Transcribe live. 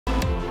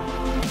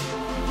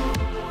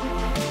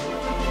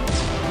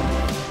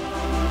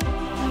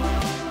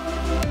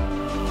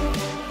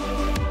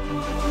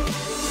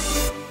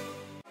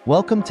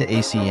Welcome to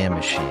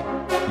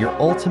ASEANMACHINE, your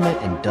ultimate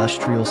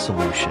industrial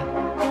solution.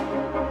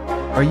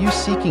 Are you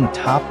seeking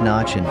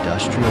top-notch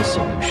industrial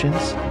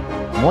solutions?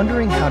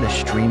 Wondering how to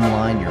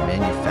streamline your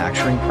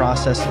manufacturing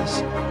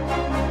processes?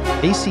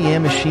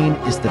 ASEANMACHINE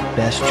is the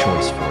best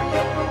choice for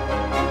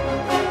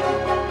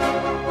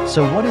you.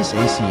 So what is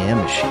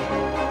ASEANMACHINE?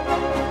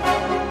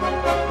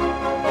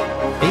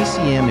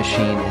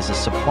 ASEANMACHINE is a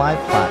supply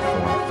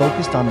platform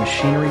focused on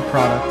machinery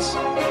products,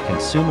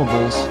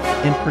 consumables,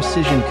 and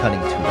precision cutting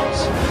tools.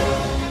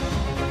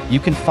 You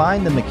can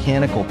find the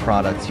mechanical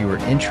products you are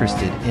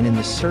interested in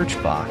the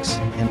search box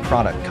and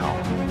product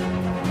column.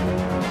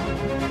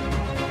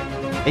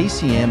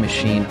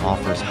 ASEANMACHINE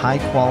offers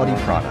high-quality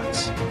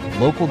products,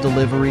 local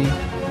delivery,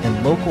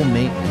 and local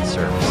maintenance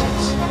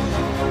services.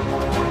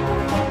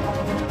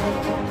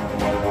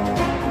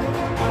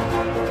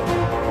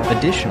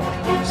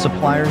 Additionally,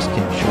 suppliers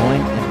can join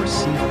and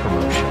receive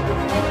promotion.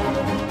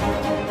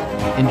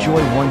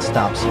 Enjoy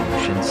one-stop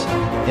solutions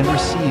and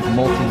receive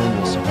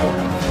multilingual support.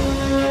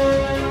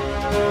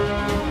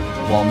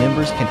 While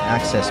members can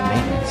access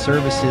maintenance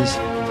services,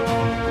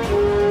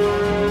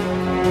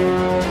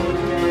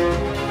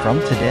 from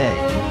today,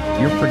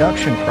 your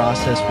production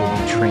process will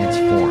be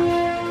transformed.